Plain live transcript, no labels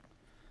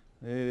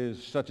It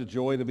is such a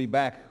joy to be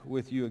back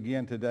with you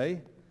again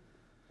today.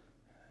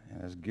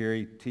 As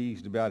Gary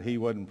teased about he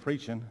wasn't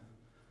preaching,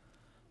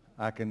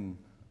 I can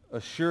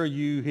assure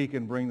you he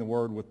can bring the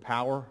word with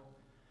power.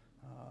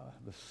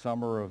 The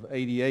summer of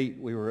 '88,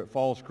 we were at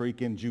Falls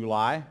Creek in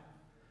July,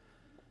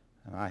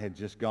 and I had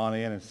just gone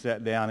in and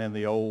sat down in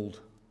the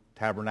old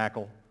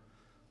tabernacle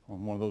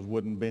on one of those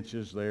wooden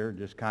benches there,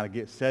 just kind of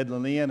get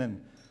settling in,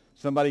 and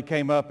somebody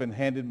came up and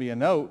handed me a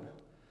note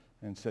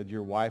and said,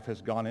 "Your wife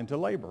has gone into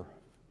labor."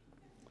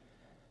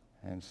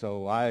 And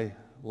so I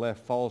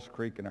left Falls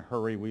Creek in a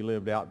hurry. We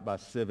lived out by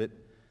Civet,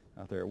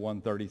 out there at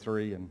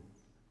 133 and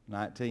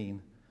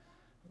 19.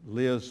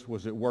 Liz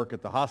was at work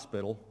at the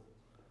hospital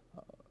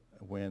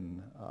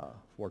when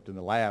worked in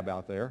the lab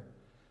out there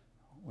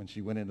when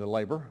she went into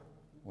labor.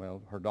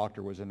 Well, her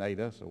doctor was in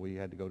Ada, so we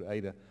had to go to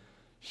Ada.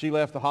 She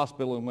left the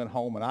hospital and went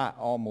home, and I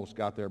almost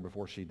got there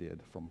before she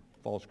did from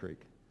Falls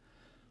Creek.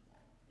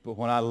 But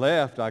when I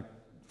left, I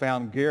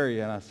found Gary,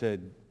 and I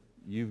said,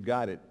 "You've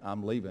got it.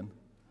 I'm leaving.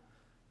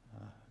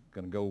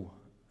 Going to go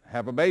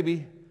have a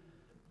baby."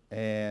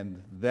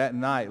 And that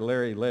night,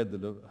 Larry, where'd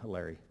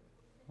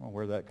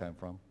that come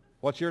from?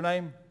 What's your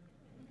name?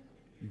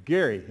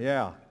 Gary,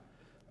 yeah.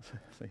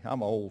 See,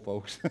 I'm old,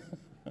 folks.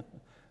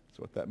 That's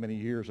what that many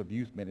years of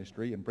youth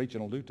ministry and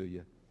preaching will do to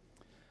you.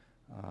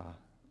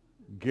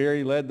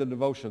 Gary led the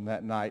devotion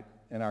that night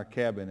in our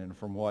cabin, and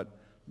from what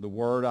the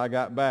word I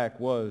got back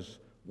was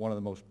one of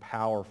the most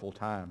powerful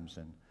times,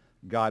 and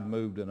God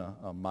moved in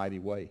a mighty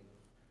way.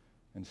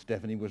 And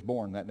Stephanie was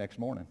born that next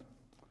morning.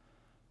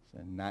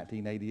 It's in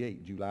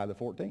 1988, July the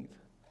 14th.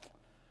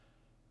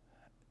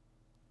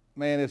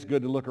 Man, it's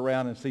good to look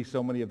around and see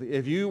so many of the...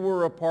 If you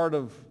were a part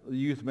of the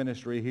youth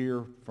ministry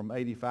here from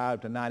 85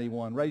 to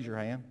 91, raise your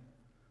hand.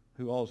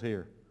 Who all's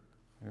here?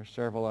 There's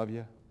several of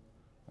you.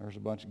 There's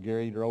a bunch.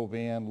 Gary drove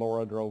in,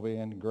 Laura drove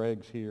in,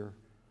 Greg's here.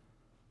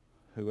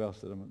 Who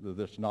else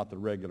that's not the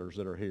regulars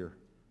that are here?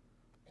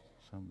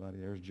 Somebody,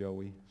 there's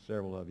Joey,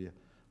 several of you.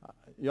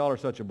 Y'all are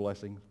such a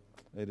blessing.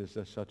 It is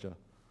just such a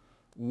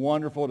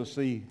wonderful to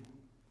see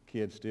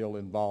kids still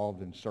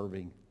involved in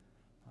serving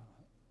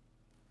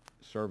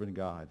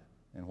God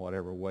in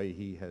whatever way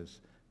he has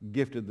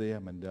gifted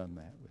them and done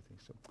that with you.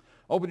 So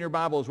open your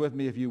Bibles with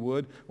me if you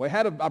would.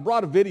 I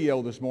brought a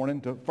video this morning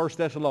to 1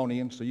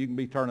 Thessalonians, so you can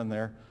be turning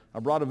there. I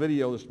brought a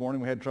video this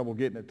morning. We had trouble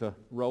getting it to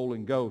roll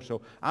and go.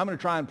 So I'm going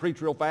to try and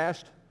preach real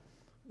fast,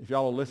 if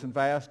y'all will listen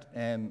fast,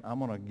 and I'm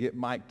going to get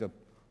Mike to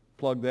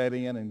plug that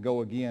in and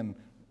go again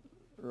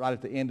right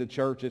at the end of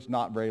church. It's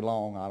not very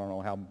long. I don't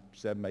know how,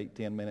 7, 8,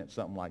 10 minutes,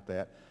 something like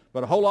that.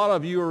 But a whole lot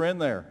of you are in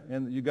there,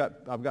 and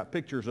I've got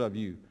pictures of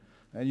you.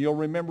 And you'll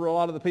remember a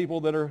lot of the people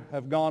that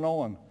have gone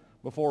on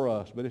before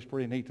us. But it's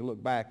pretty neat to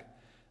look back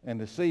and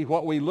to see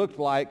what we looked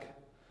like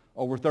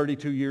over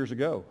 32 years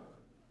ago.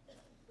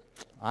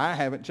 I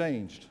haven't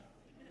changed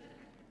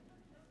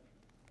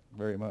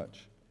very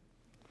much.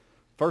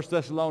 1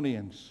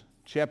 Thessalonians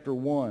chapter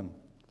 1.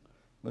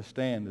 Let's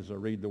stand as I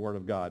read the Word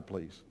of God,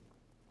 please.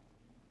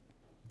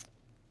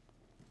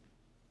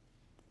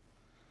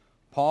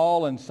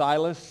 Paul and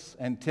Silas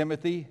and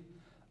Timothy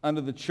unto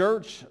the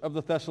church of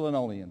the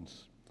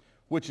Thessalonians,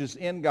 which is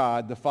in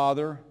God the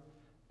Father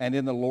and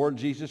in the Lord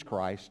Jesus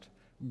Christ,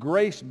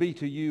 grace be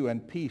to you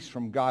and peace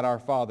from God our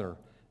Father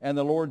and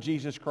the Lord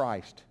Jesus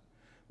Christ.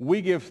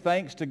 We give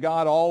thanks to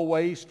God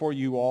always for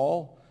you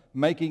all,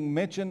 making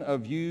mention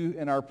of you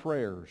in our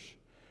prayers.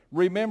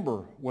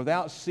 Remember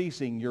without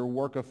ceasing your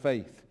work of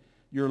faith,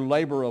 your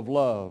labor of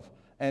love,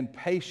 and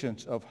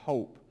patience of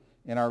hope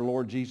in our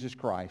Lord Jesus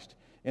Christ,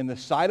 in the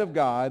sight of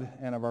God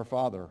and of our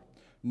Father,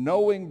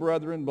 knowing,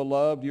 brethren,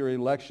 beloved, your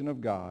election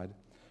of God,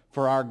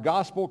 for our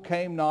gospel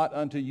came not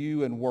unto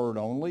you in word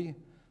only,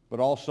 but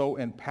also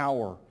in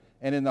power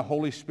and in the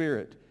Holy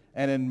Spirit,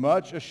 and in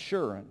much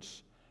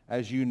assurance,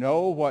 as you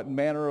know what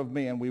manner of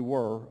men we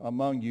were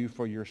among you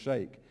for your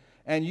sake.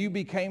 And you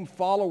became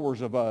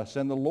followers of us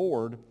and the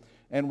Lord,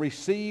 and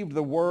received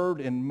the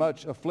word in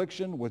much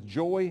affliction with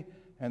joy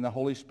and the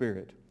Holy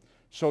Spirit.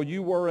 So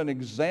you were an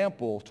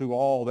example to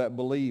all that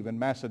believe in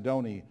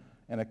Macedonia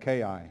and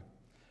Achaia.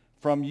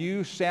 From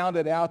you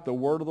sounded out the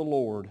word of the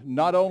Lord,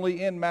 not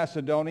only in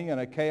Macedonia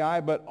and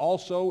Achaia, but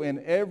also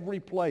in every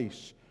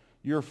place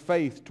your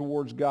faith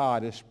towards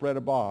God is spread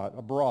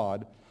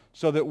abroad,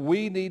 so that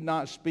we need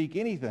not speak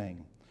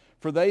anything.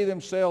 For they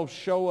themselves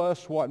show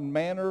us what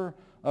manner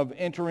of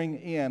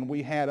entering in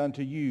we had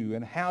unto you,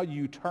 and how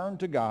you turned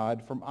to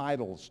God from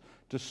idols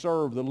to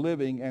serve the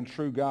living and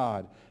true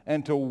God,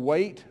 and to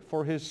wait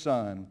for his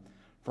Son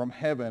from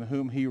heaven,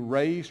 whom he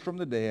raised from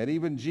the dead,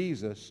 even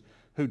Jesus,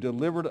 who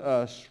delivered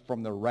us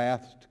from the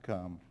wrath to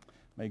come.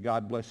 May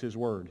God bless his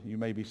word. You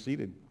may be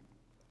seated.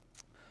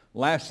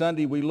 Last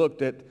Sunday we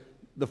looked at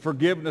the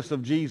forgiveness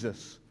of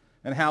Jesus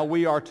and how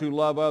we are to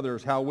love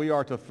others, how we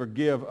are to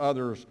forgive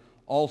others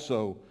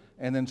also.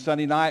 And then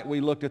Sunday night we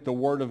looked at the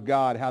Word of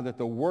God, how that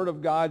the Word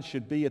of God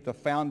should be at the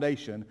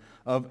foundation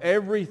of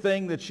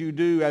everything that you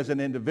do as an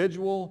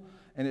individual,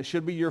 and it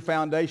should be your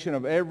foundation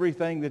of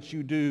everything that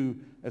you do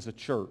as a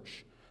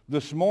church.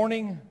 This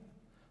morning,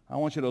 I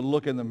want you to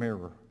look in the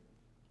mirror.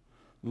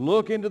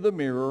 Look into the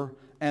mirror,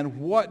 and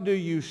what do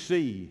you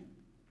see?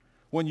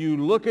 When you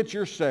look at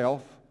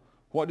yourself,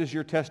 what does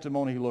your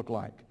testimony look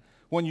like?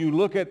 When you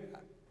look at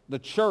the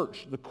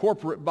church, the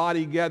corporate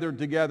body gathered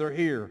together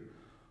here,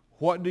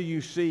 what do you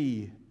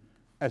see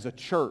as a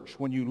church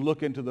when you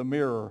look into the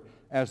mirror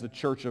as the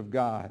church of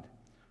God?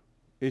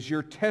 Is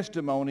your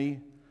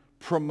testimony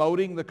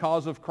promoting the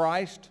cause of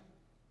Christ,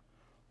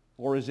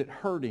 or is it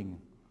hurting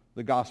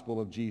the gospel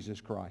of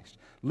Jesus Christ?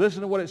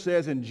 Listen to what it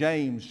says in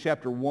James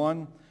chapter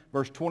 1,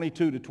 verse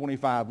 22 to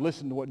 25.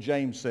 Listen to what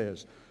James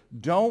says.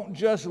 Don't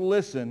just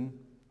listen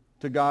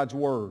to God's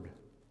word.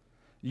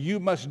 You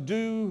must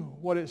do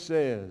what it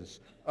says.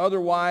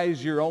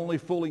 Otherwise, you're only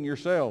fooling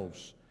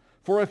yourselves.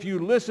 For if you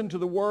listen to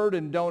the word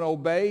and don't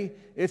obey,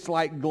 it's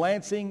like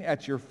glancing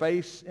at your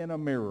face in a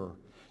mirror.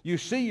 You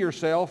see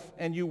yourself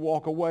and you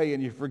walk away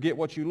and you forget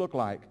what you look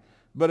like.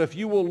 But if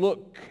you will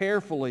look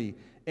carefully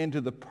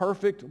into the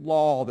perfect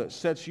law that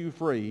sets you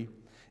free,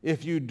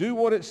 if you do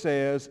what it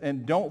says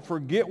and don't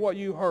forget what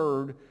you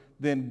heard,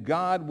 then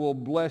God will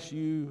bless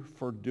you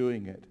for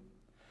doing it.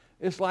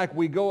 It's like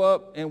we go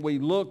up and we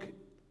look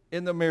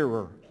in the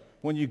mirror.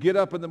 When you get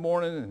up in the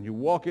morning and you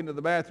walk into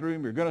the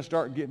bathroom, you're going to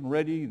start getting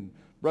ready and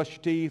brush your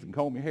teeth and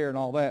comb your hair and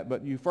all that.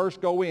 But you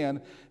first go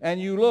in and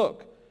you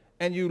look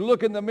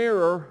in the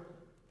mirror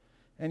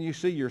and you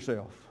see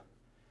yourself.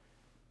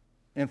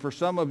 And for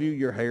some of you,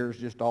 your hair's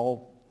just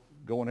all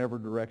going every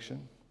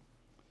direction.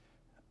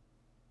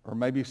 Or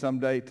maybe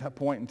someday,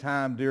 point in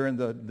time during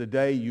the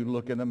day, you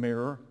look in the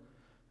mirror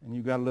and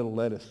you've got a little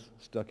lettuce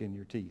stuck in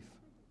your teeth.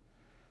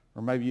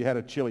 Or maybe you had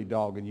a chili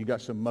dog and you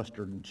got some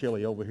mustard and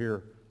chili over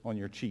here on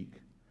your cheek.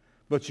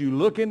 But you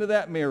look into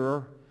that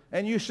mirror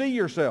and you see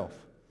yourself.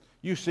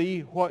 You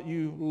see what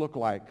you look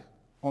like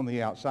on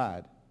the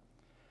outside.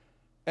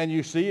 And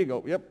you see, you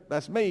go, yep,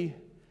 that's me.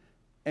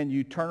 And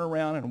you turn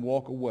around and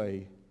walk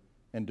away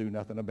and do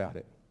nothing about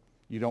it.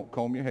 You don't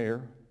comb your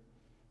hair.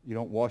 You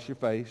don't wash your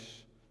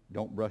face. You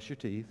don't brush your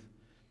teeth.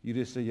 You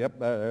just say, yep,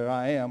 there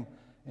I am,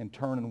 and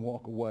turn and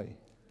walk away.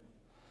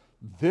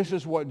 This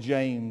is what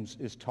James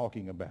is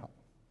talking about.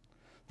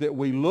 That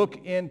we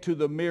look into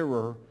the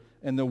mirror,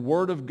 and the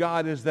Word of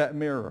God is that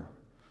mirror.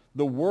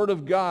 The Word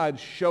of God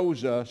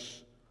shows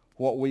us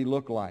what we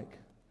look like.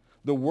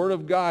 The Word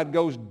of God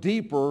goes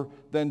deeper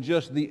than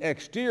just the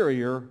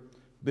exterior,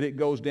 but it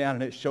goes down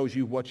and it shows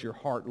you what your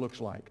heart looks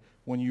like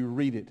when you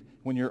read it,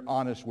 when you're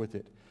honest with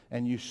it,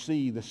 and you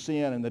see the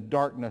sin and the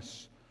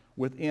darkness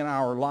within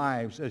our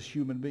lives as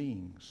human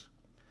beings.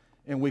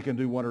 And we can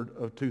do one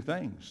of two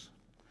things.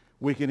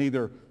 We can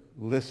either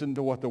listen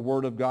to what the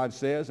Word of God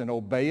says and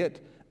obey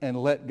it and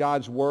let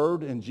God's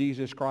Word and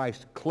Jesus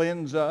Christ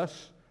cleanse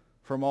us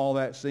from all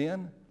that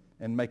sin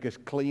and make us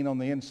clean on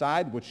the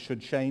inside, which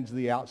should change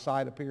the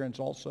outside appearance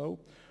also.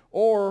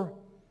 Or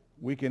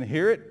we can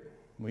hear it,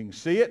 we can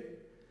see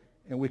it,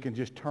 and we can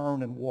just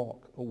turn and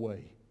walk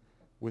away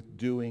with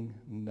doing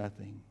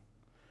nothing.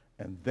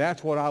 And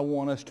that's what I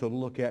want us to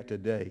look at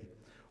today.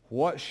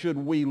 What should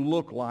we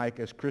look like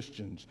as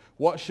Christians?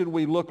 What should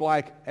we look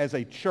like as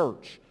a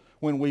church?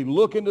 When we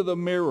look into the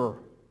mirror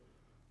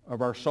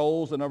of our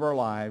souls and of our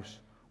lives,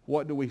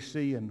 what do we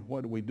see and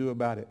what do we do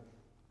about it?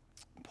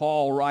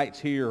 Paul writes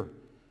here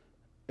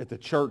at the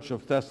church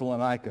of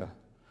Thessalonica,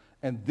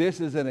 and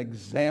this is an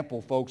example,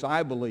 folks,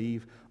 I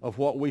believe, of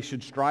what we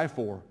should strive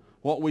for,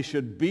 what we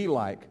should be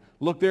like.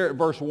 Look there at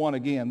verse 1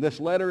 again. This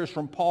letter is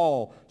from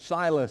Paul,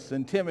 Silas,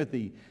 and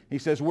Timothy. He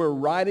says, we're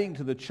writing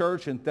to the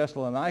church in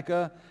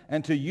Thessalonica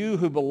and to you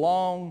who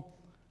belong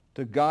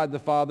to God the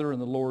Father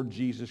and the Lord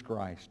Jesus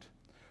Christ.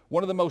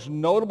 One of the most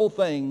notable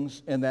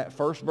things in that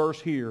first verse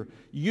here,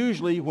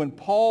 usually when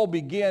Paul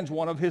begins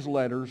one of his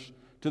letters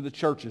to the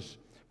churches,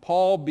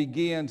 Paul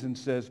begins and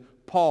says,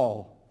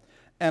 Paul,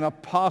 an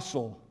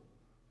apostle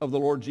of the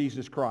Lord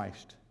Jesus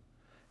Christ.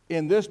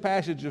 In this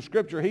passage of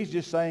Scripture, he's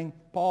just saying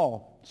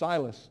Paul,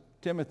 Silas,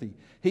 Timothy.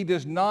 He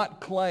does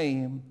not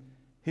claim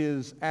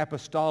his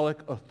apostolic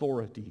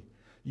authority.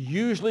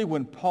 Usually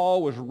when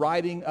Paul was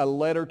writing a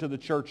letter to the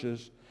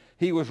churches,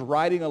 he was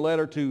writing a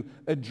letter to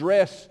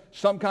address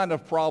some kind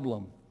of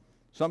problem,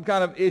 some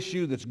kind of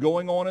issue that's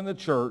going on in the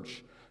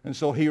church. And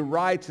so he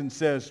writes and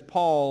says,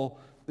 Paul,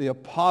 the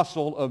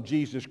apostle of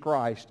Jesus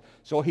Christ.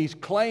 So he's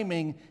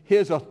claiming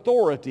his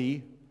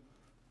authority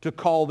to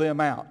call them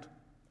out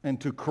and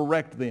to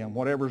correct them,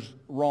 whatever's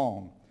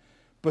wrong.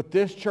 But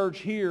this church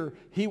here,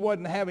 he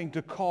wasn't having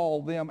to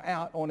call them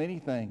out on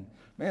anything.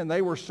 Man,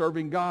 they were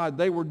serving God.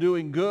 They were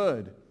doing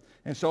good.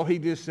 And so he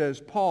just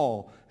says,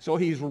 Paul. So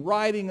he's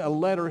writing a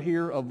letter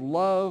here of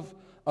love,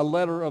 a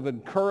letter of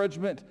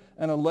encouragement,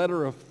 and a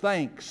letter of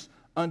thanks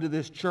unto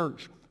this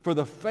church for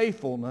the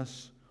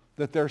faithfulness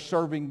that they're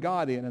serving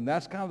God in. And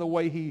that's kind of the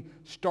way he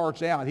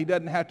starts out. He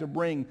doesn't have to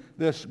bring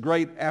this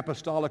great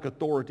apostolic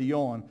authority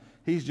on.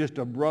 He's just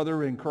a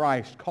brother in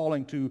Christ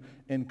calling to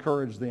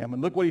encourage them.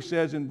 And look what he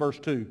says in verse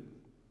 2.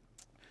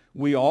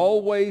 We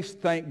always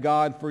thank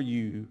God for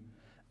you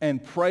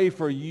and pray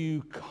for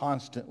you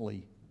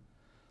constantly.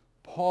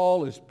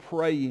 Paul is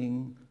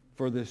praying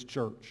for this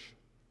church.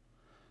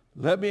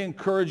 Let me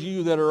encourage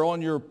you that are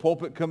on your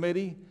pulpit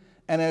committee,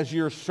 and as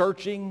you're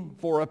searching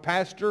for a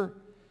pastor,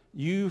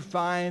 you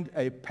find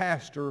a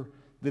pastor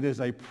that is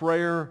a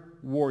prayer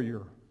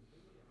warrior.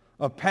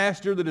 A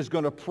pastor that is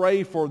going to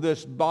pray for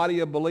this body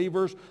of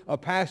believers. A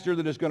pastor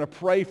that is going to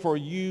pray for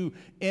you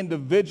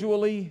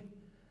individually.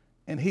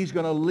 And he's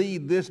going to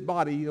lead this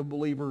body of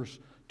believers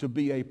to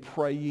be a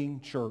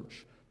praying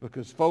church.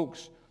 Because,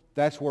 folks,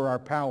 that's where our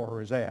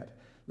power is at.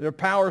 Their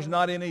power is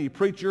not in any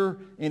preacher,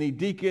 any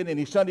deacon,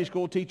 any Sunday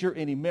school teacher,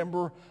 any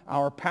member.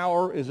 Our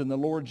power is in the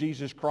Lord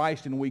Jesus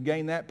Christ, and we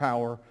gain that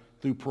power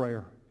through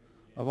prayer.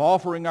 Of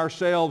offering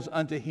ourselves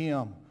unto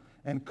him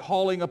and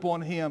calling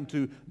upon him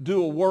to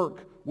do a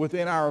work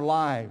within our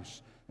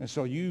lives. And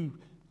so you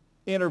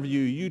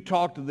interview, you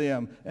talk to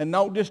them, and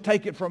don't just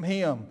take it from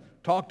him.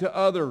 Talk to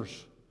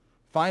others.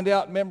 Find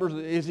out members,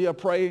 is he a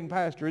praying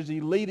pastor? Is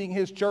he leading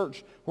his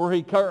church where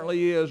he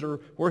currently is or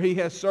where he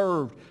has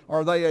served?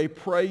 Are they a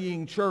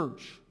praying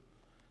church?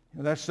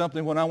 And that's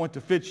something when I went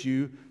to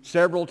Fitzhugh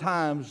several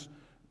times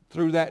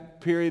through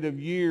that period of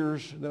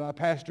years that I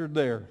pastored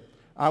there.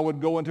 I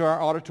would go into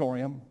our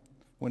auditorium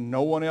when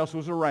no one else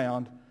was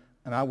around,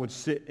 and I would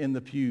sit in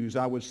the pews.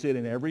 I would sit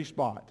in every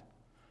spot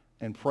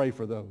and pray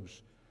for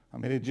those. I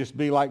mean, it'd just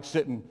be like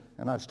sitting,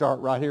 and I'd start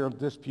right here at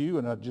this pew,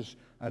 and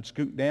I'd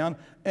scoot down.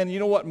 And you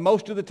know what?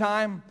 Most of the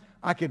time,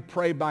 I could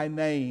pray by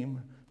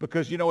name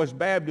because, as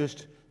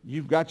Baptists,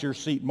 you've got your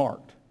seat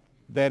marked.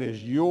 That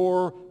is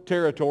your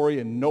territory,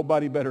 and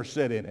nobody better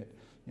sit in it.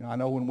 I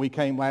know when we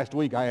came last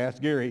week, I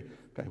asked Gary,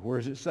 okay, where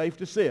is it safe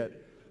to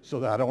sit so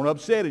that I don't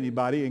upset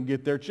anybody and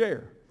get their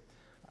chair?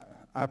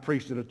 I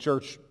preached at a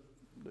church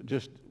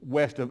just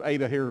west of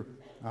Ada here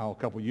a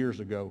couple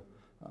years ago.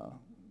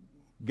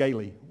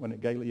 Gailey,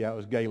 it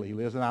was Gailey.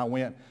 Liz and I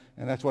went,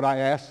 and that's what I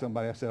asked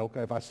somebody. I said,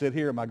 okay, if I sit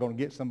here, am I going to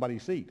get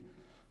somebody's seat?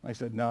 They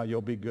said, no,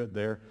 you'll be good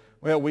there.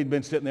 Well, we'd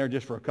been sitting there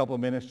just for a couple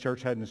of minutes.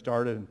 Church hadn't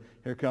started, and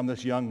here come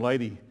this young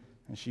lady,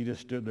 and she just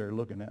stood there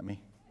looking at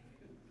me.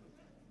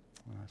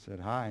 And I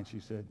said, hi, and she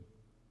said,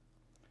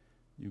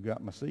 you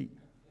got my seat.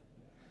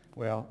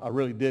 Well, I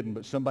really didn't,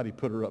 but somebody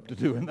put her up to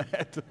doing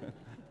that.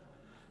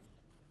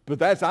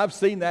 But I've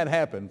seen that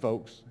happen,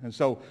 folks. And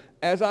so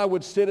as I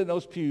would sit in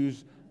those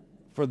pews,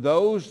 for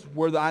those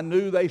where I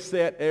knew they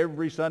sat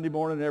every Sunday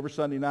morning and every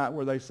Sunday night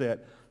where they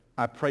sat,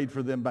 I prayed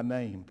for them by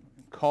name,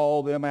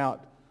 called them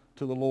out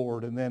to the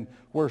Lord. And then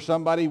where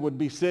somebody would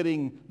be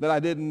sitting that I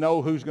didn't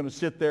know who's going to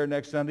sit there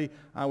next Sunday,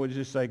 I would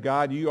just say,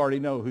 God, you already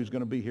know who's going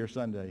to be here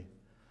Sunday.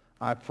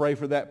 I pray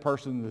for that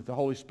person that the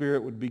Holy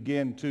Spirit would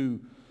begin to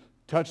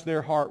touch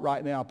their heart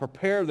right now,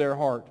 prepare their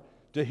heart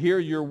to hear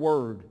your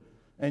word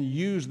and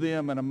use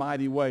them in a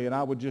mighty way. And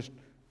I would just,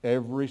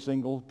 every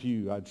single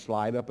pew, I'd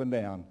slide up and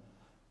down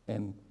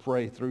and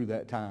pray through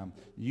that time.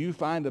 You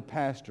find a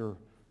pastor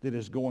that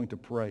is going to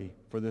pray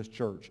for this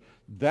church.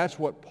 That's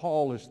what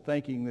Paul is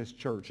thanking this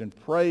church and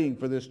praying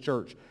for this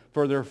church,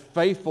 for their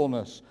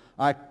faithfulness.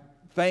 I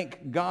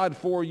thank God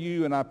for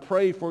you, and I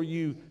pray for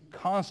you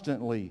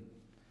constantly.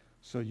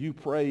 So you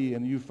pray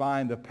and you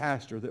find a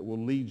pastor that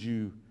will lead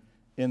you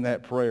in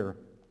that prayer.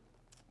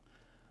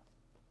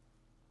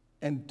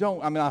 And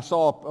I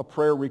saw a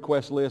prayer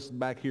request list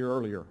back here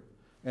earlier.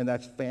 And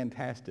that's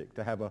fantastic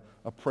to have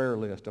a prayer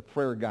list, a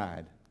prayer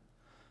guide.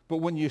 But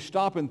when you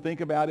stop and think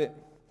about it,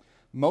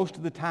 most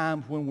of the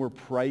times when we're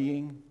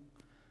praying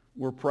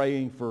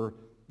for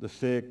the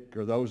sick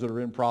or those that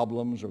are in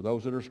problems or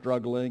those that are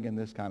struggling and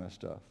this kind of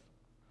stuff.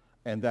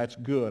 And that's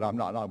good.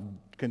 I'll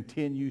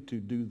continue to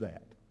do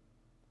that.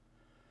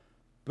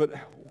 But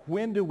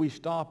when do we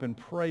stop and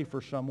pray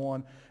for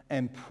someone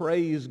and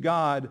praise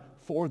God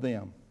for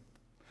them?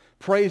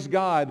 Praise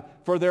God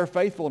for their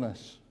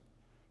faithfulness.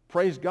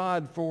 Praise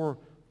God for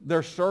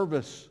their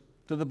service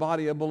to the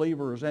body of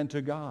believers and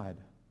to God.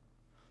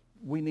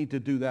 We need to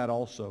do that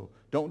also.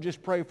 Don't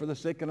just pray for the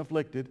sick and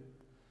afflicted,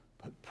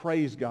 but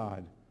praise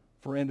God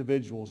for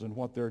individuals and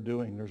what they're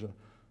doing. There's a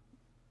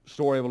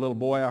story of a little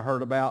boy I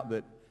heard about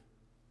that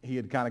he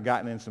had kind of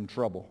gotten in some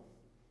trouble.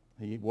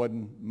 He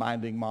wasn't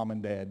minding mom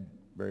and dad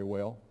very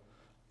well.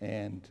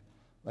 And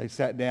they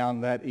sat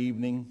down that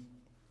evening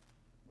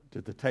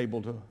at the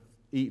table to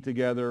eat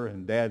together,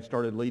 and Dad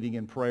started leading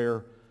in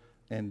prayer.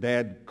 And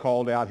Dad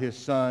called out his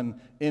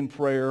son in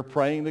prayer,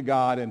 praying to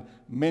God, and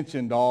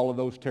mentioned all of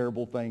those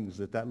terrible things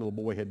that little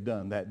boy had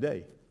done that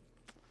day.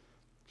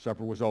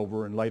 Supper was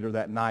over, and later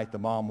that night, the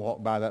mom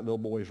walked by that little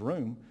boy's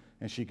room,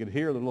 and she could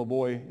hear the little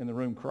boy in the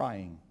room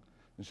crying.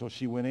 And so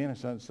she went in and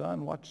said,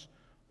 son,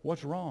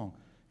 what's wrong?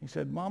 He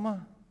said,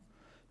 Mama,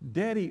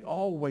 Daddy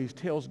always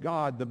tells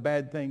God the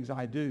bad things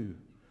I do,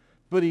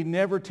 but he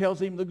never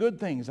tells him the good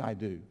things I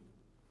do.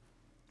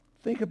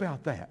 Think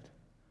about that.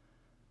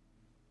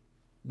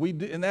 We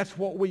do, and that's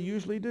what we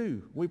usually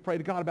do. We pray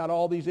to God about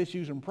all these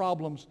issues and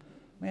problems.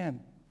 Man,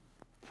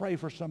 pray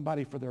for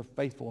somebody for their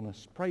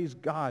faithfulness. Praise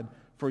God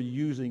for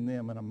using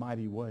them in a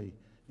mighty way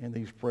in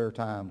these prayer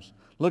times.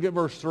 Look at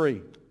verse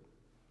 3.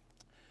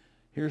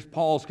 Here's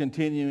Paul's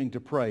continuing to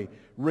pray.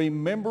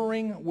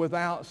 Remembering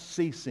without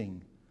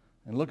ceasing.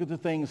 And look at the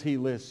things he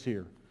lists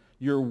here.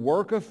 Your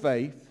work of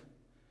faith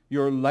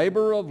your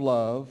labor of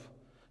love,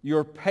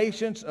 your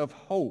patience of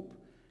hope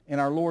in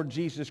our Lord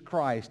Jesus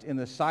Christ in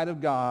the sight of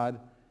God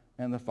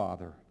and the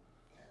Father.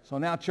 So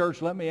now,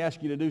 church, let me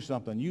ask you to do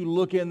something. You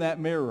look in that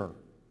mirror.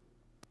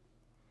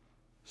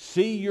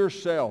 See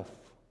yourself.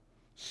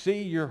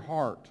 See your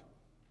heart.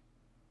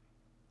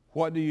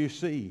 What do you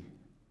see?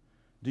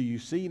 Do you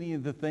see any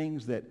of the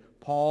things that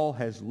Paul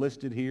has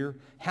listed here?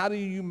 How do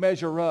you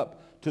measure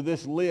up to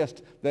this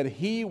list that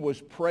he was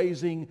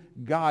praising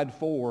God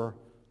for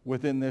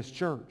within this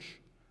church?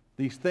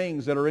 These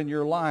things that are in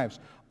your lives.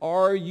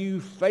 Are you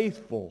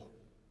faithful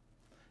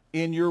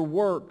in your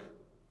work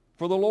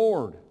for the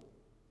Lord?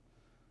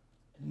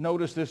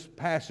 Notice this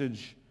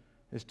passage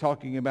is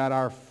talking about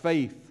our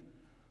faith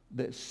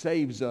that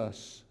saves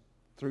us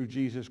through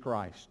Jesus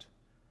Christ.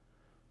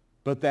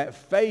 But that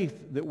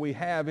faith that we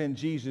have in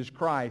Jesus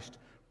Christ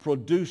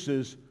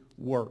produces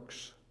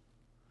works.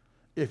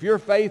 If your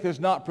faith is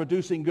not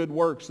producing good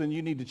works, then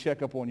you need to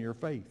check up on your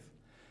faith.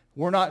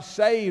 We're not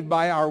saved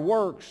by our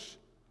works,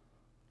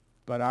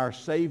 but our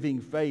saving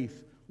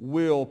faith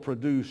will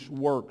produce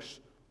works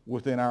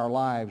within our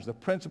lives. The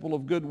principle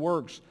of good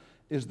works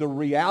is the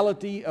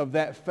reality of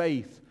that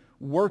faith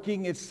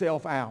working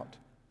itself out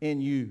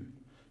in you.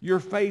 Your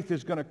faith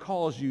is going to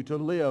cause you to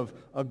live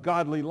a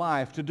godly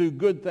life, to do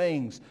good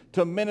things,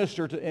 to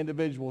minister to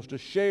individuals, to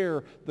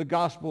share the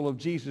gospel of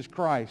Jesus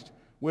Christ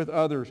with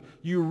others.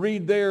 You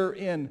read there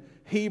in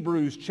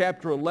Hebrews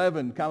chapter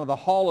 11, kind of the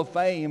hall of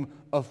fame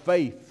of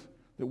faith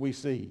that we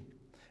see.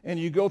 And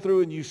you go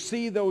through and you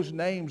see those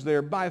names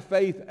there. By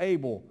faith,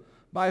 Abel.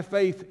 By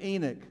faith,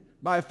 Enoch.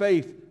 By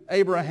faith,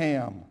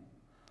 Abraham.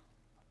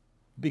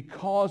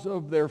 Because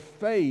of their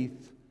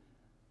faith,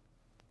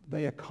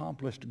 they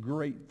accomplished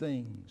great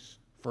things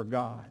for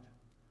God.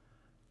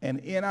 And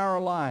in our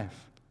life,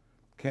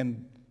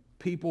 can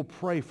people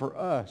pray for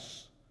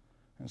us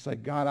and say,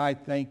 God, I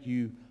thank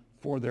you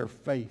for their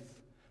faith,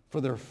 for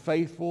their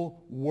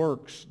faithful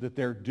works that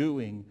they're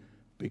doing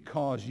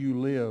because you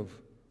live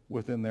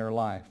within their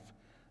life.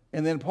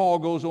 And then Paul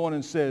goes on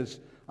and says,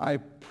 I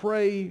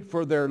pray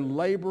for their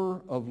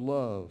labor of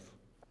love.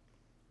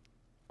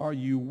 Are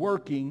you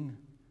working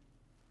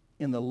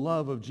in the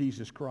love of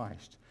Jesus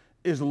Christ?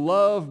 Is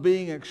love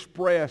being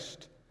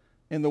expressed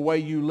in the way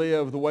you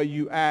live, the way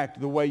you act,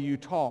 the way you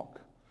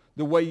talk,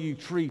 the way you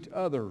treat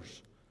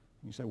others?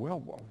 You say,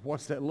 well,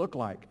 what's that look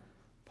like?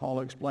 Paul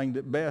explained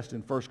it best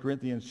in 1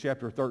 Corinthians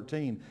chapter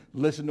 13.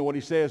 Listen to what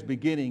he says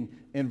beginning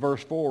in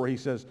verse 4. He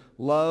says,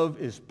 love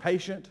is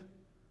patient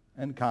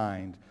and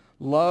kind.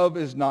 Love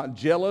is not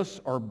jealous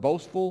or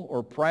boastful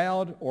or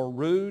proud or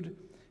rude.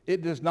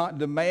 It does not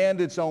demand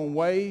its own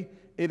way.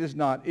 It is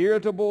not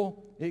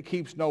irritable. It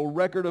keeps no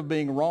record of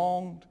being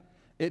wronged.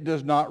 It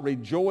does not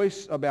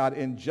rejoice about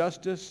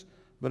injustice,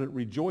 but it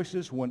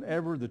rejoices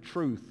whenever the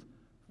truth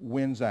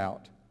wins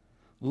out.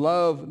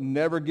 Love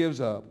never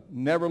gives up,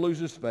 never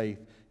loses faith,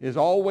 is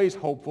always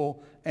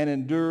hopeful, and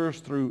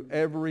endures through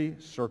every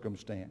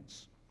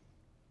circumstance.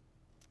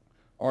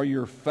 Are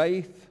your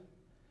faith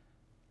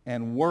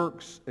and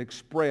works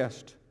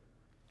expressed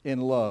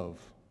in love?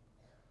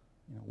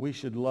 We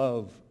should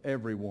love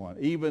everyone.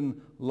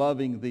 Even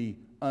loving the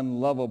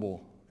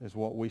unlovable is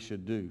what we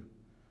should do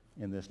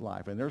in this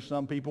life. And there's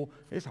some people,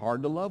 it's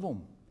hard to love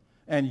them.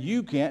 And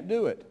you can't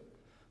do it.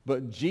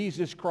 But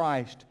Jesus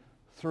Christ,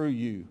 through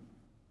you,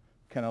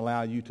 can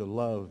allow you to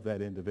love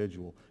that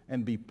individual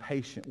and be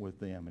patient with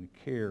them and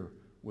care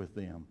with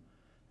them.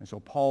 And so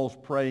Paul's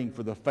praying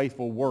for the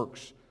faithful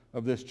works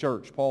of this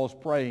church. Paul's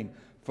praying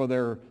for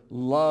their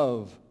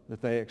love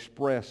that they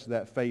express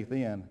that faith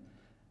in.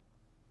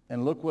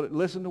 And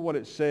listen to what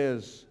it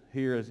says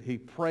here as he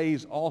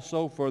prays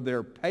also for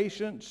their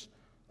patience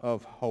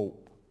of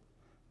hope.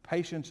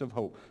 Patience of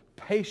hope.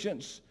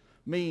 Patience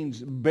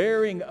means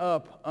bearing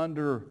up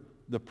under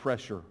the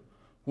pressure.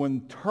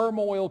 When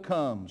turmoil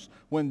comes,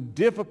 when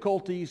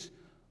difficulties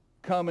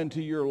come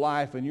into your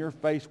life and you're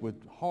faced with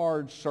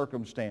hard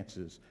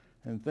circumstances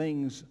and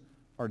things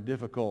are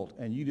difficult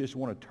and you just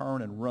want to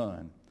turn and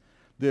run,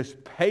 this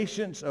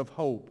patience of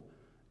hope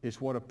is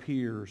what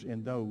appears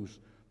in those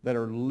that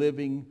are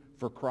living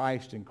for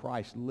Christ and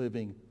Christ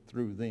living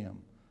through them.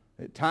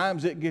 At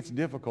times it gets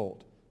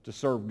difficult to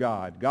serve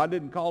God. God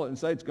didn't call it and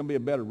say it's going to be a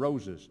bed of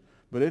roses,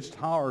 but it's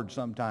hard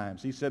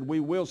sometimes. He said we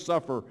will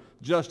suffer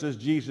just as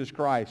Jesus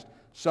Christ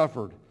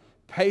suffered.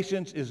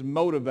 Patience is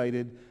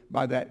motivated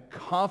by that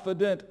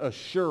confident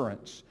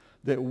assurance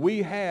that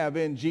we have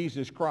in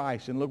Jesus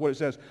Christ. And look what it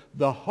says,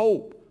 the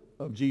hope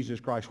of Jesus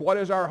Christ. What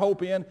is our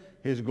hope in?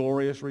 His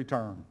glorious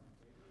return.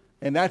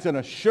 And that's an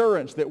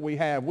assurance that we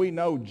have. We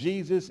know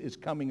Jesus is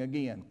coming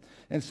again.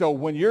 And so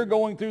when you're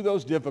going through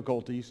those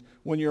difficulties,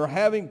 when you're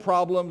having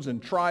problems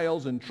and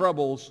trials and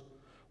troubles,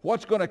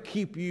 what's going to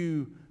keep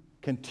you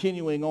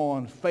continuing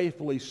on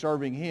faithfully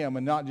serving him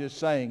and not just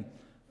saying,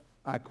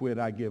 I quit,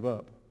 I give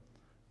up?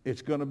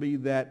 It's going to be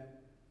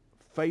that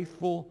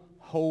faithful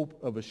hope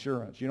of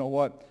assurance. You know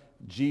what?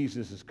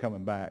 Jesus is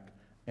coming back,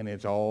 and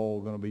it's all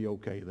going to be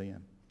okay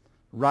then.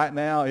 Right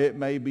now, it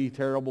may be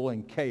terrible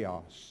and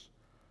chaos,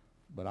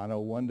 but I know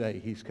one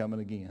day he's coming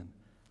again,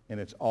 and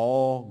it's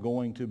all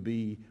going to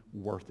be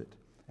worth it.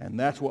 And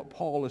that's what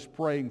Paul is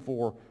praying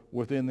for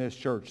within this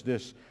church.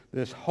 This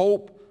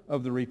hope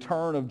of the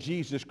return of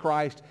Jesus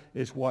Christ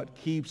is what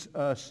keeps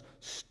us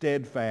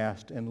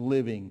steadfast and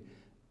living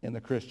in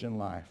the Christian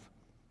life.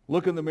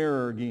 Look in the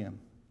mirror again.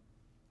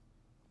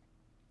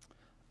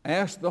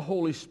 Ask the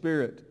Holy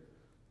Spirit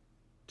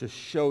to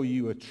show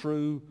you a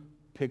true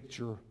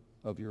picture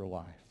of your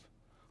life.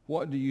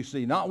 What do you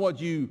see? Not what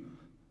you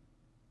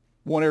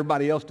want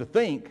everybody else to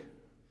think,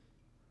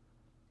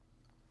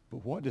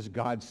 but what does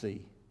God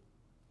see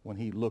when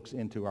he looks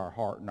into our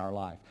heart and our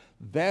life?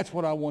 That's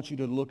what I want you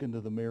to look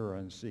into the mirror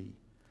and see.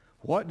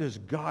 What does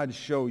God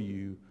show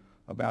you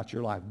about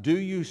your life? Do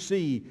you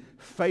see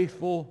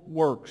faithful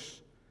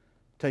works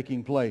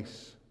taking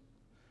place?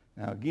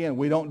 Now again,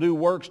 we don't do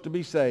works to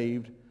be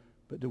saved,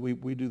 but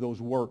we do those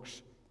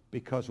works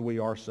because we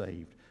are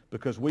saved,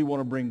 because we want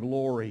to bring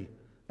glory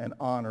and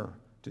honor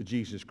to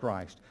Jesus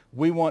Christ.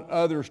 We want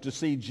others to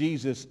see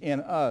Jesus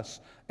in us,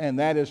 and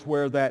that is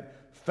where that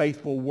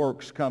faithful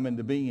works come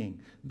into being.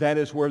 That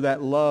is where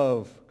that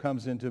love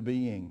comes into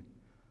being.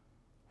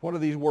 What do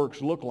these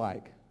works look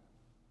like?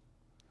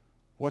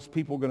 What's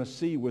people going to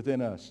see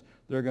within us?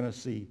 They're going to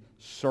see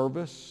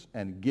service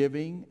and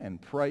giving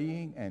and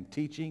praying and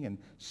teaching and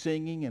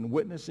singing and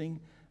witnessing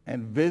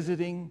and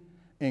visiting,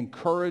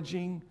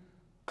 encouraging,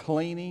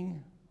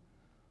 cleaning,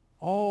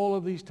 all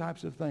of these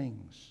types of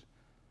things.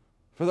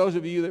 For those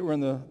of you that were in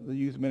the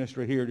youth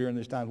ministry here during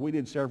this time, we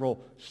did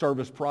several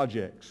service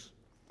projects.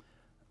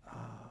 I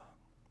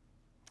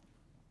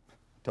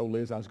told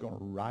Liz I was going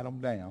to write them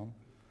down,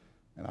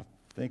 and I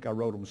think I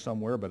wrote them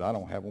somewhere, but I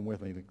don't have them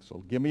with me.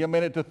 So give me a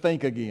minute to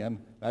think again.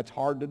 That's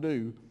hard to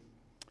do.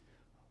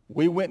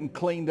 We went and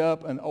cleaned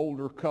up an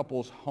older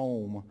couple's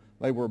home.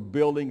 They were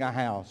building a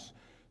house.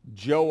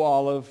 Joe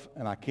Olive,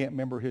 and I can't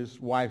remember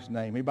his wife's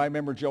name. Anybody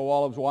remember Joe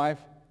Olive's wife?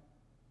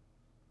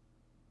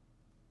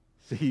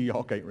 See,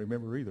 y'all can't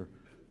remember either.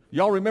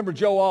 Y'all remember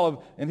Joe Olive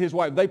and his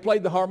wife. They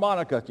played the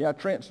harmonica. Yeah,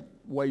 Trent's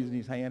waving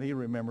his hand. He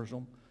remembers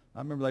them. I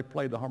remember they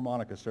played the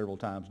harmonica several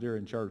times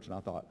during church, and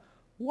I thought,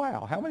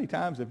 wow, how many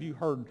times have you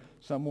heard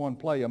someone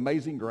play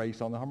Amazing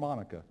Grace on the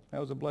harmonica? That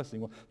was a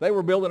blessing. Well, they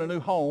were building a new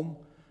home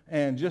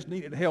and just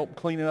needed help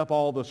cleaning up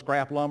all the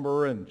scrap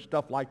lumber and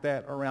stuff like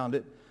that around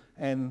it.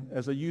 And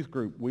as a youth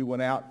group, we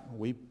went out,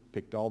 we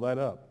picked all that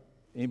up.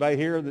 Anybody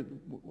here that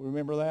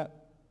remember that?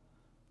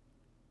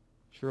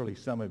 Surely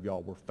some of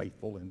y'all were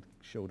faithful and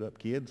showed up.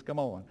 Kids, come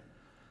on.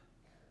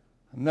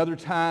 Another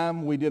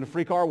time, we did a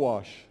free car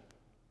wash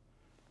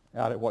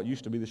out at what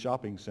used to be the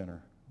shopping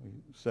center. We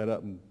set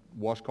up and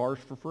washed cars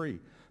for free.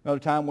 Another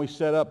time we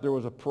set up, there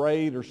was a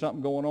parade or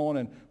something going on,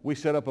 and we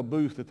set up a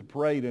booth at the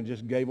parade and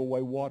just gave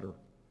away water.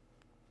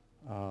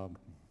 There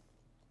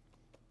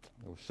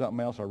was something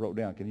else I wrote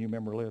down. Can you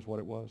remember, Liz, what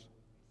it was?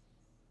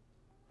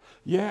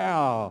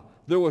 Yeah,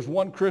 there was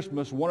one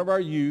Christmas, one of our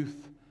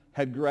youth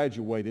had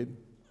graduated.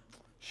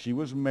 She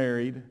was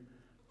married,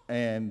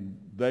 and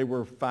they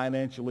were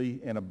financially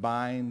in a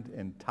bind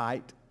and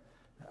tight.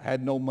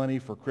 Had no money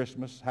for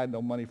Christmas, had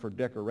no money for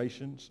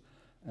decorations.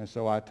 And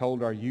so I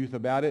told our youth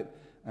about it,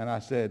 and I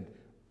said,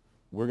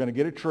 we're going to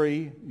get a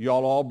tree.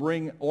 Y'all all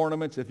bring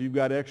ornaments if you've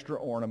got extra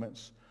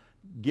ornaments.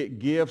 Get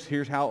gifts.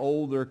 Here's how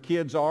old their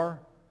kids are.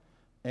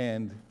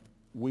 And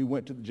we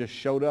just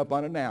showed up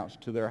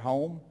unannounced to their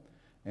home,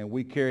 and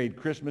we carried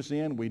Christmas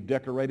in. We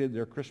decorated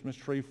their Christmas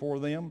tree for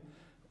them,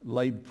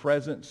 laid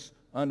presents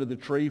under the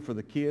tree for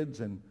the kids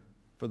and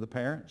for the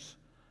parents.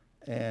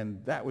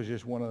 And that was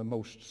just one of the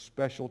most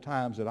special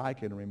times that I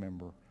can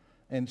remember.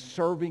 And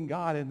serving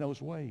God in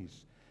those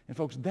ways. And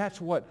folks, that's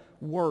what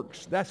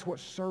works. That's what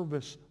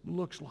service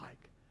looks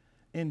like.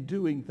 In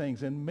doing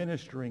things and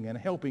ministering and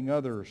helping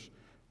others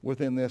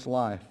within this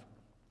life.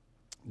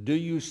 Do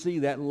you see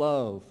that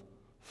love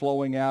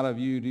flowing out of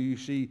you?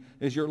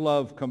 Is your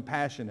love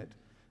compassionate?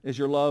 Is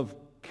your love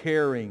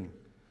caring?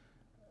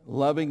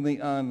 Loving the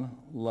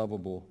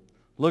unlovable?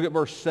 Look at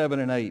verse 7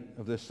 and 8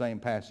 of this same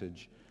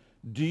passage.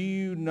 Do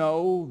you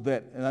know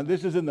that, and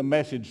this is in the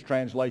Message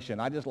translation.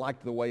 I just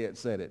liked the way it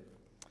said it.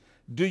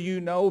 Do you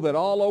know that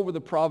all over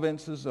the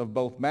provinces of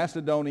both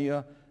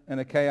Macedonia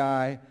and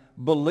Achaia,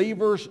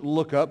 believers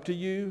look up to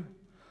you?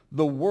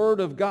 The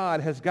word of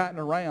God has gotten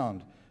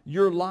around.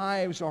 Your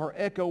lives are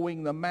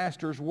echoing the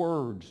Master's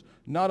words,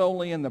 not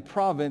only in the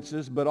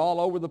provinces, but all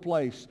over the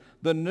place.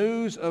 The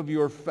news of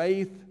your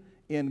faith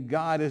in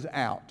God is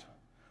out.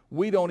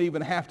 We don't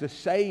even have to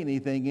say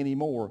anything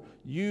anymore.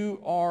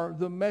 You are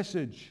the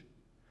message.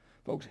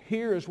 Folks,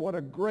 here is what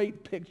a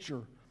great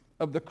picture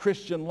of the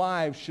Christian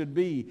life should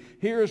be.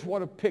 Here is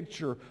what a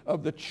picture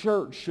of the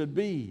church should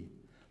be.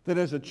 That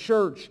as a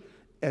church,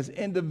 as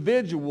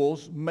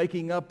individuals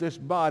making up this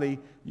body,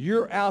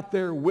 you're out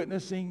there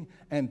witnessing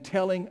and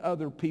telling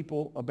other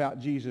people about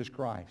Jesus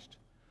Christ.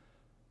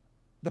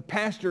 The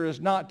pastor is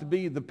not to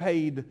be the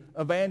paid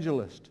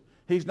evangelist.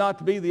 He's not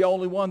to be the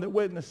only one that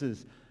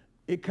witnesses.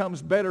 It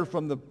comes better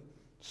from the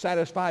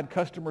satisfied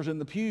customers in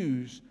the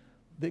pews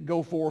that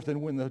go forth,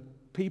 and when the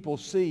people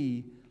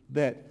see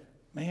that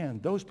man,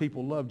 those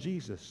people love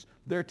Jesus.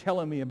 They're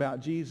telling me about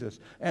Jesus.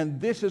 And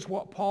this is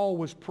what Paul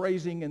was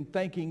praising and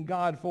thanking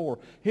God for.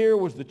 Here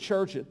was the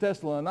church at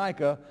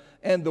Thessalonica,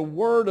 and the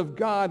word of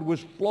God was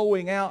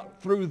flowing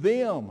out through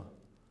them.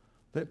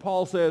 That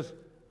Paul says,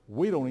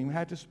 we don't even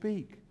have to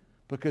speak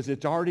because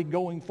it's already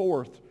going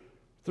forth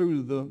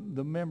through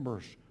the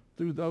members,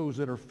 through those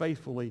that are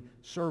faithfully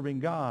serving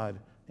God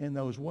in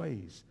those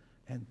ways.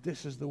 And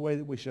this is the way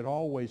that we should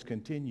always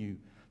continue,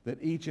 that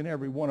each and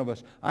every one of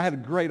us. I had a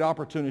great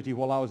opportunity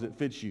while I was at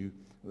Fitzhugh,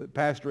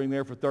 pastoring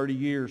there for 30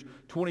 years.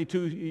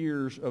 22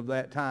 years of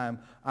that time,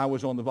 I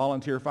was on the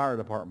volunteer fire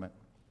department.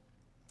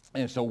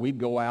 And so we'd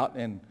go out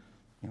and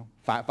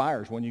fight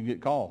fires when you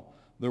get called.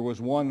 There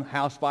was one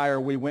house fire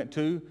we went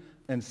to,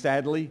 and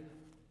sadly,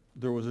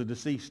 there was a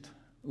deceased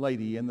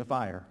lady in the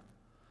fire.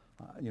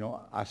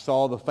 I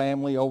saw the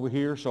family over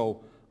here,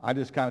 so I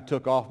just kind of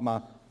took off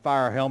my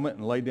fire helmet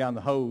and laid down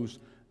the hose,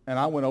 and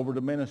I went over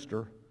to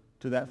minister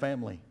to that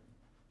family,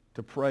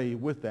 to pray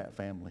with that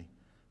family,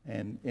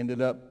 and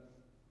ended up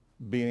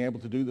being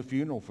able to do the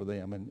funeral for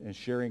them and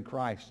sharing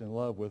Christ and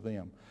love with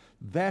them.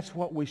 That's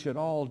what we should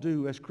all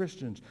do as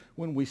Christians.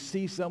 When we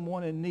see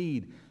someone in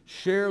need,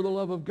 share the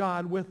love of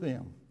God with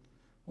them.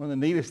 One of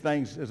the neatest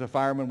things as a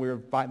fireman, we were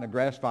fighting a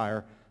grass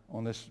fire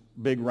on this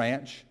big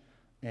ranch,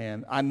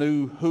 and I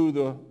knew who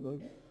the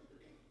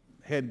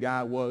head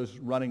guy was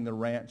running the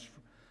ranch,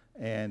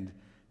 and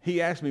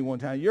he asked me one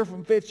time, "You're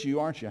from Fitzhugh,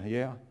 aren't you?"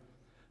 "Yeah."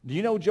 "Do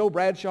you know Joe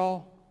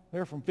Bradshaw?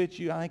 They're from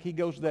Fitzhugh. I think he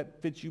goes to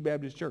that Fitzhugh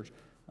Baptist Church."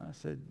 I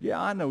said,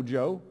 "Yeah, I know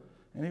Joe."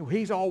 And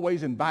he's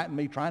always inviting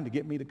me, trying to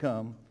get me to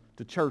come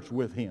to church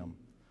with him.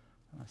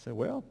 I said,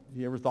 "Well,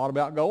 you ever thought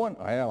about going?"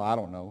 "Well, I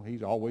don't know.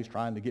 He's always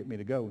trying to get me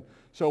to go."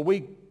 So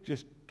we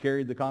just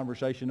carried the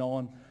conversation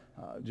on,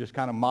 just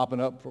kind of mopping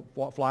up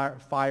what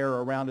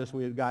fire around us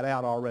we had got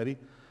out already.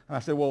 And I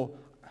said, "Well,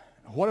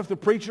 what if the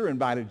preacher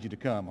invited you to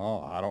come?"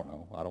 "Oh, I don't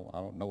know. I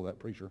don't know that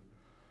preacher."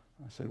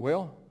 I said,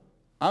 "Well,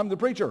 I'm the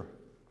preacher."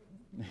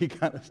 He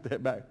kind of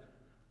stepped back.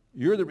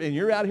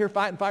 You're out here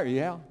fighting fire?"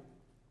 "Yeah,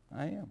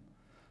 I am."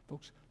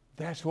 Folks,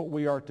 that's what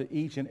we are to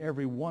each and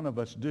every one of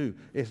us do.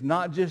 It's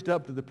not just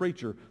up to the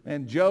preacher.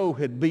 And Joe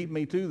had beat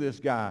me to this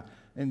guy.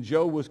 And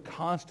Joe was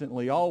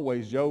constantly,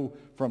 always,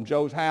 from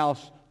Joe's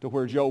house to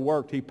where Joe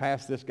worked, he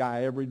passed this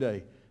guy every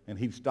day. And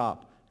he'd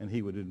stop and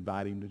he would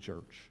invite him to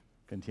church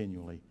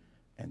continually.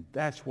 And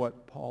that's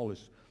what Paul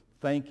is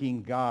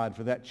thanking God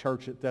for, that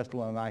church at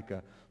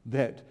Thessalonica,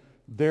 that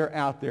they're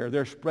out there,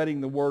 they're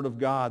spreading the word of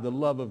God, the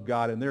love of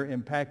God, and they're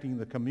impacting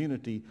the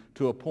community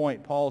to a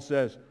point. Paul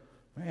says,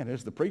 man,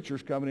 as the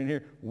preacher's coming in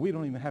here, we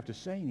don't even have to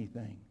say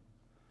anything.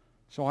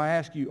 So I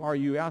ask you, are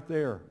you out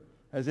there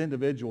as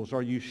individuals?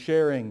 Are you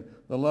sharing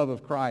the love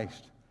of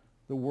Christ,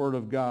 the word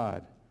of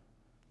God?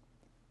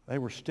 They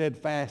were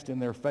steadfast in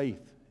their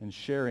faith and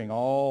sharing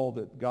all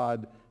that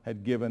God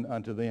had given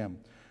unto them.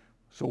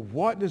 So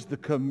what does the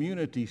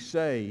community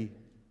say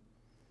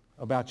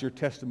about your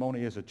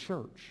testimony as a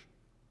church?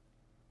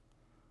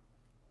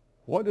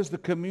 What does the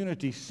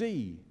community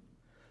see?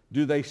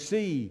 Do they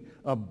see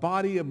a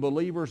body of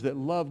believers that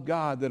love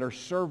God, that are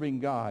serving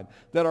God,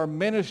 that are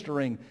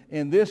ministering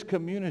in this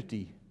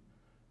community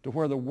to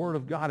where the word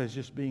of God is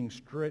just being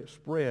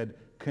spread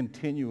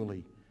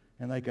continually,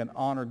 and they can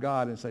honor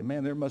God and say,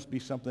 man, there must be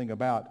something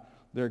about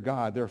their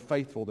God. They're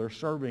faithful, they're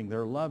serving,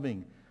 they're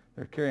loving,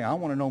 they're caring. I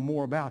want to know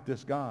more about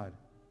this God.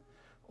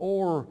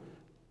 Or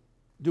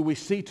do we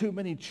see too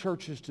many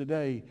churches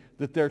today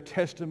that their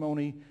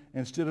testimony,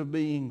 instead of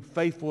being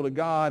faithful to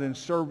God and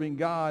serving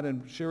God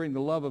and sharing the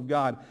love of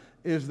God,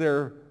 is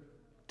their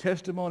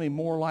testimony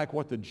more like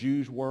what the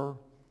Jews were?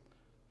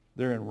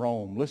 They're in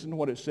Rome. Listen to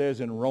what it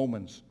says in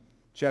Romans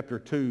chapter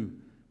 2,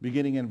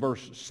 beginning in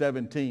verse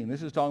 17.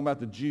 This is talking about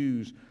the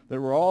Jews that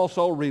were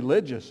also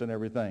religious and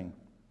everything.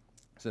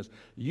 It says,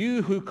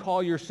 "You who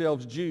call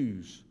yourselves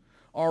Jews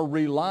are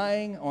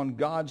relying on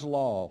God's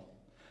law,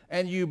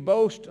 and you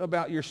boast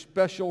about your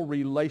special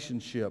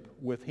relationship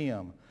with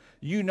him.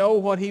 You know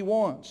what he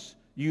wants.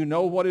 You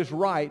know what is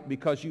right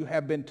because you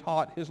have been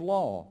taught his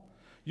law.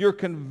 You're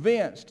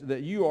convinced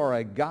that you are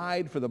a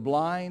guide for the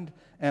blind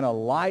and a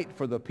light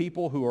for the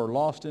people who are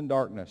lost in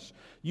darkness.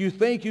 You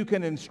think you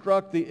can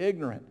instruct the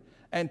ignorant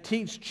and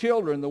teach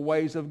children the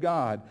ways of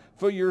God,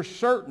 for you're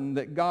certain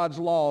that God's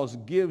laws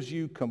gives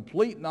you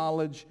complete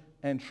knowledge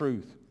and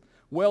truth.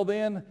 Well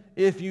then,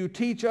 if you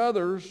teach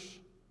others,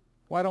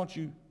 why don't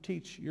you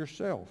teach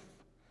yourself?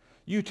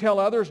 You tell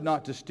others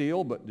not to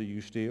steal, but do you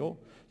steal?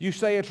 You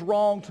say it's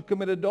wrong to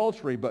commit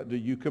adultery, but do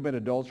you commit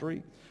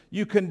adultery?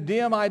 You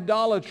condemn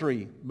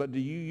idolatry, but do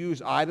you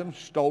use items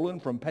stolen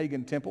from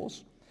pagan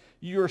temples?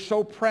 You are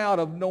so proud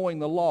of knowing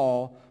the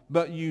law,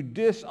 but you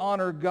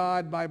dishonor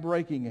God by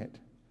breaking it.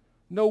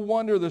 No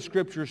wonder the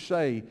scriptures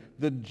say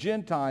the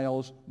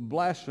Gentiles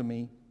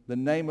blaspheme the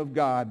name of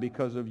God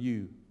because of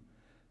you."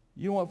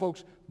 You know what,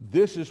 folks?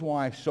 This is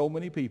why so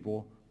many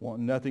people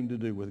want nothing to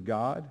do with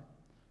God,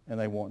 and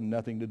they want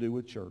nothing to do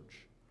with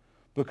church.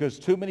 Because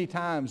too many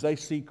times they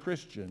see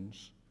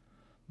Christians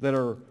that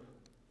are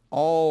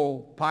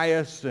all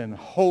pious and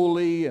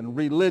holy and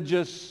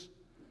religious,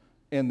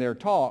 in their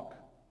talk,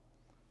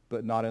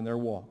 but not in their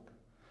walk.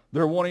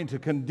 They're wanting to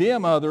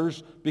condemn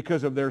others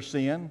because of their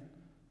sin,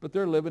 but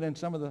they're living in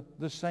some of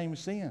the same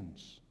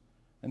sins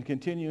and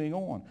continuing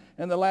on.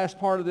 And the last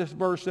part of this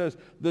verse says,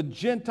 the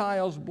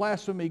Gentiles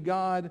blaspheme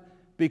God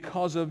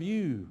because of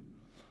you.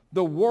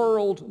 The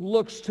world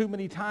looks too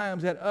many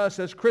times at us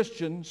as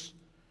Christians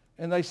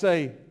and they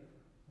say,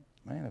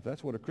 man, if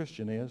that's what a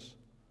Christian is,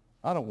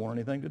 I don't want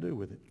anything to do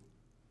with it.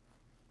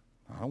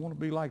 I don't want to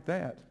be like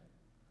that.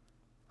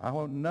 I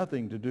want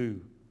nothing to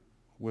do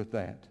with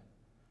that.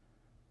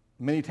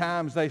 Many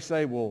times they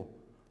say, well,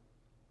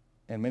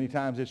 and many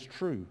times it's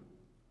true.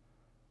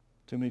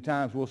 Too many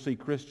times we'll see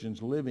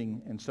Christians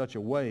living in such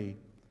a way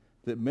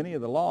that many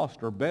of the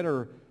lost are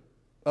better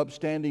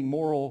upstanding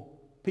moral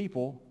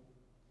people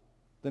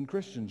than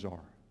Christians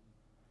are.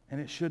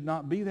 And it should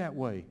not be that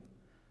way.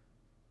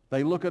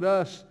 They look at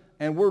us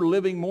and we're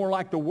living more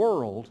like the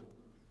world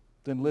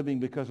than living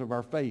because of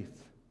our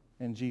faith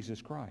in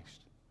Jesus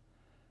Christ.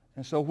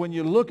 And so when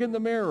you look in the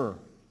mirror,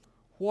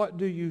 what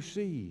do you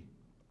see?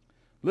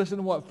 Listen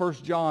to what 1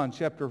 John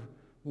chapter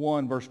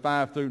 1 verse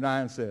 5 through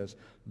 9 says.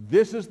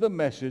 This is the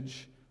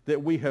message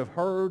that we have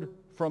heard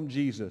from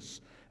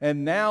Jesus.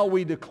 And now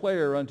we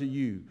declare unto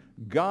you,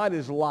 God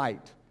is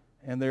light,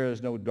 and there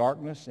is no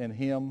darkness in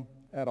him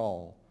at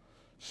all.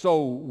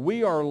 So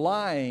we are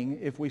lying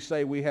if we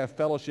say we have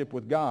fellowship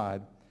with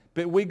God,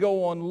 but we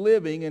go on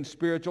living in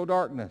spiritual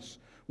darkness.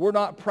 We're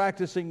not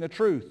practicing the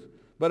truth.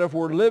 But if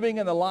we're living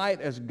in the light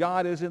as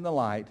God is in the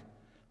light,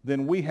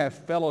 then we have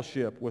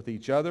fellowship with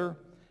each other,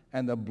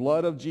 and the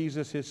blood of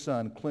Jesus, his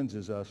Son,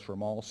 cleanses us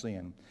from all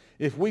sin.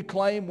 If we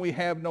claim we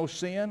have no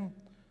sin,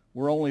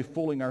 we're only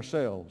fooling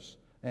ourselves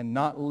and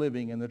not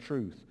living in the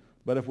truth.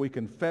 But if we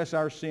confess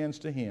our sins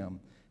to him,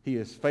 he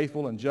is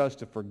faithful and just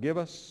to forgive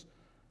us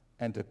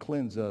and to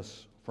cleanse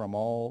us from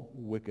all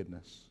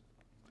wickedness.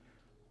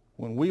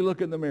 When we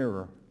look in the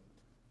mirror,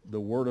 the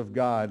Word of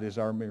God is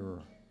our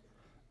mirror.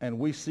 And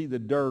we see the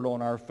dirt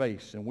on our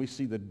face, and we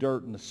see the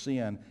dirt and the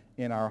sin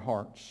in our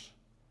hearts.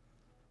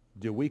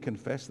 Do we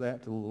confess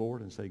that to the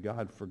Lord and say,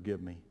 God, forgive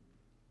me.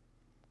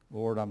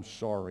 Lord, I'm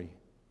sorry.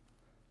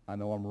 I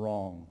know I'm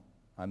wrong.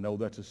 I know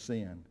that's a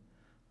sin.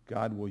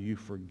 God, will you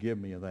forgive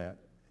me of that?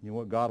 You know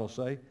what God will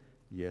say?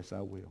 Yes,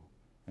 I will.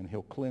 And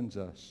he'll cleanse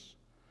us.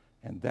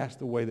 And that's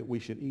the way that we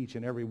should each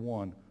and every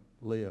one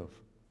live.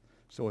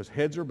 So as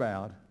heads are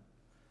bowed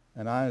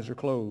and eyes are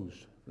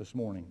closed this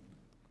morning,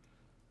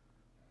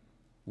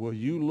 will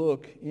you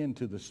look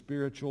into the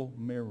spiritual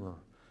mirror?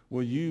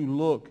 Will you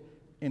look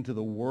into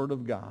the Word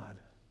of God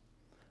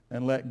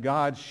and let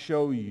God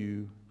show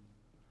you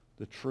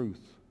the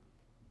truth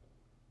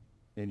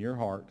in your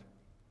heart,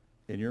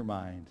 in your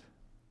mind,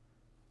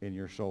 in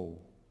your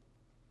soul?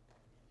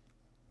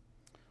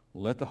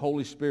 Let the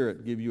Holy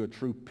Spirit give you a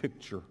true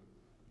picture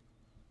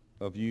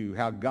of you,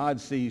 how God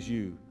sees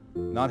you,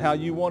 not how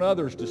you want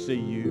others to see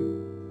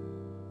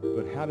you,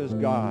 but how does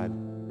God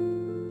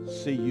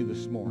see you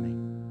this morning?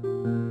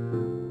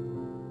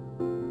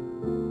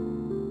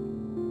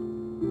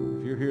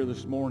 If you're here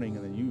this morning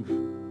and you've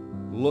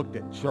looked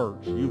at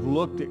church, you've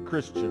looked at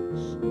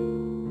Christians,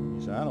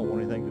 you say, I don't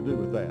want anything to do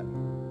with that.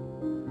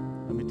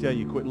 Let me tell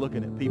you, quit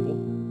looking at people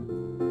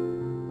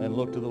and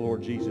look to the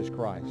Lord Jesus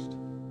Christ.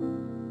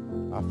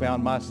 I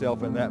found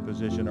myself in that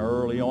position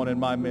early on in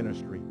my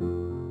ministry.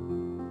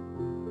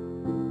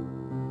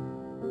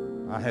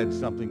 I had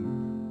something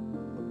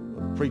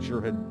a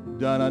preacher had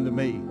done unto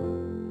me,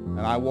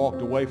 and I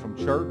walked away from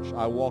church.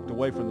 I walked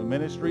away from the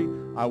ministry.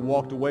 I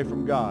walked away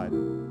from God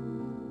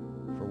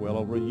for well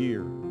over a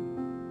year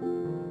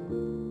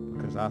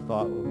because I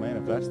thought, well, man,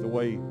 if that's the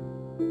way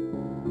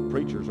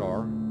preachers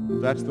are,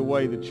 if that's the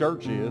way the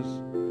church is,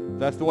 if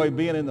that's the way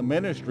being in the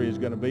ministry is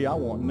going to be, I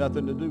want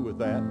nothing to do with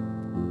that.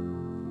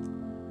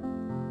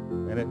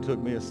 And it took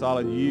me a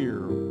solid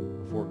year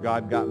before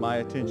God got my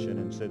attention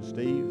and said,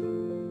 Steve,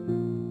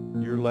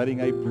 you're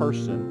letting a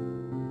person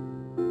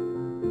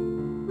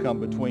come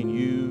between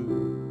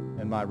you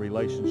and my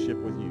relationship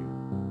with you.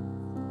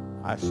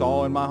 I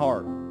saw in my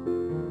heart,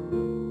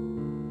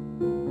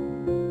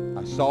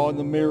 I saw in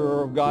the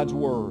mirror of God's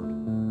Word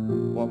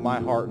what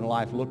my heart and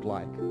life looked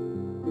like.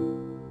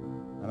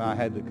 And I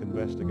had to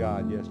confess to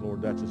God, yes,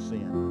 Lord, that's a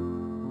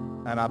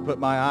sin. And I put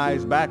my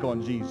eyes back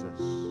on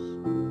Jesus.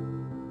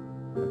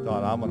 I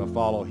thought, I'm going to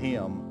follow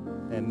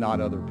him and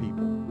not other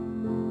people.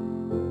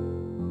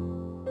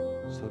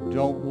 So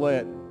don't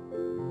let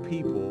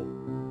people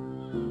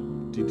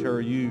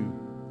deter you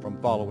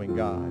from following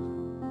God.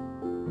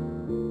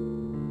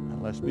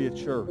 And let's be a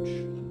church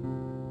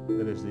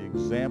that is the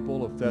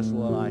example of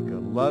Thessalonica,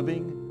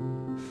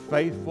 loving,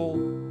 faithful,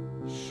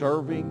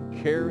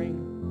 serving,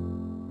 caring,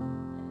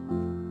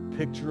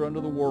 picture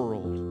unto the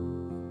world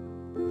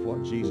of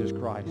what Jesus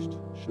Christ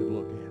should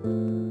look at.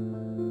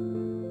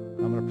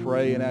 I'm going to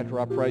pray, and after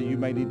I pray, you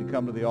may need to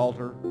come to the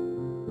altar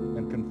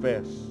and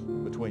confess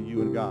between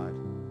you and God.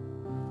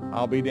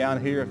 I'll be down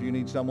here if you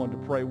need someone to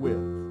pray with.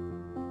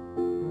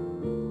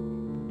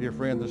 Dear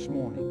friend, this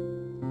morning,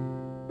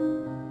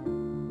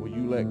 will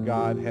you let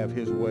God have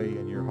his way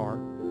in your heart?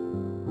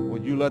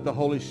 Will you let the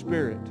Holy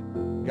Spirit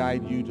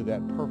guide you to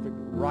that perfect,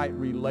 right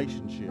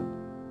relationship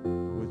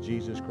with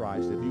Jesus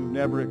Christ? If you've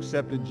never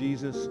accepted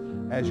Jesus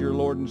as your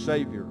Lord and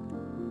Savior,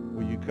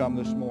 will you come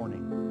this morning?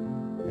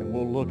 And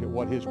we'll look at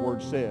what his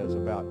word says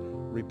about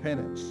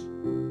repentance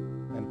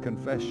and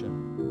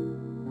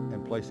confession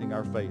and placing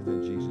our faith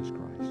in Jesus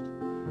Christ.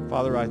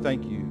 Father, I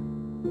thank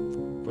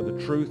you for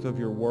the truth of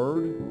your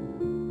word.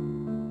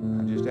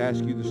 I just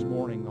ask you this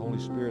morning, the Holy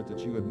Spirit, that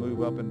you would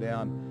move up and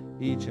down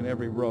each and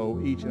every row,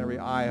 each and every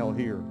aisle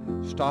here,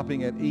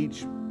 stopping at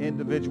each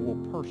individual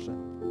person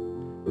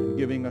and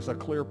giving us a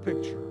clear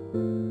picture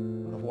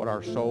of what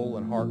our soul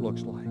and heart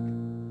looks like.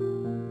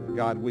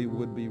 God, we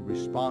would be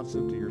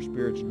responsive to your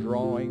Spirit's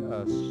drawing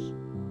us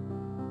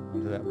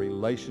into that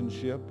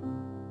relationship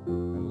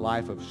and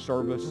life of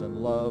service and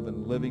love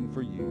and living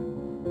for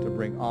you to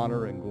bring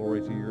honor and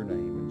glory to your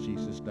name. In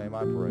Jesus' name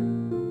I pray.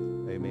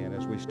 Amen.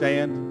 As we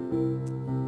stand,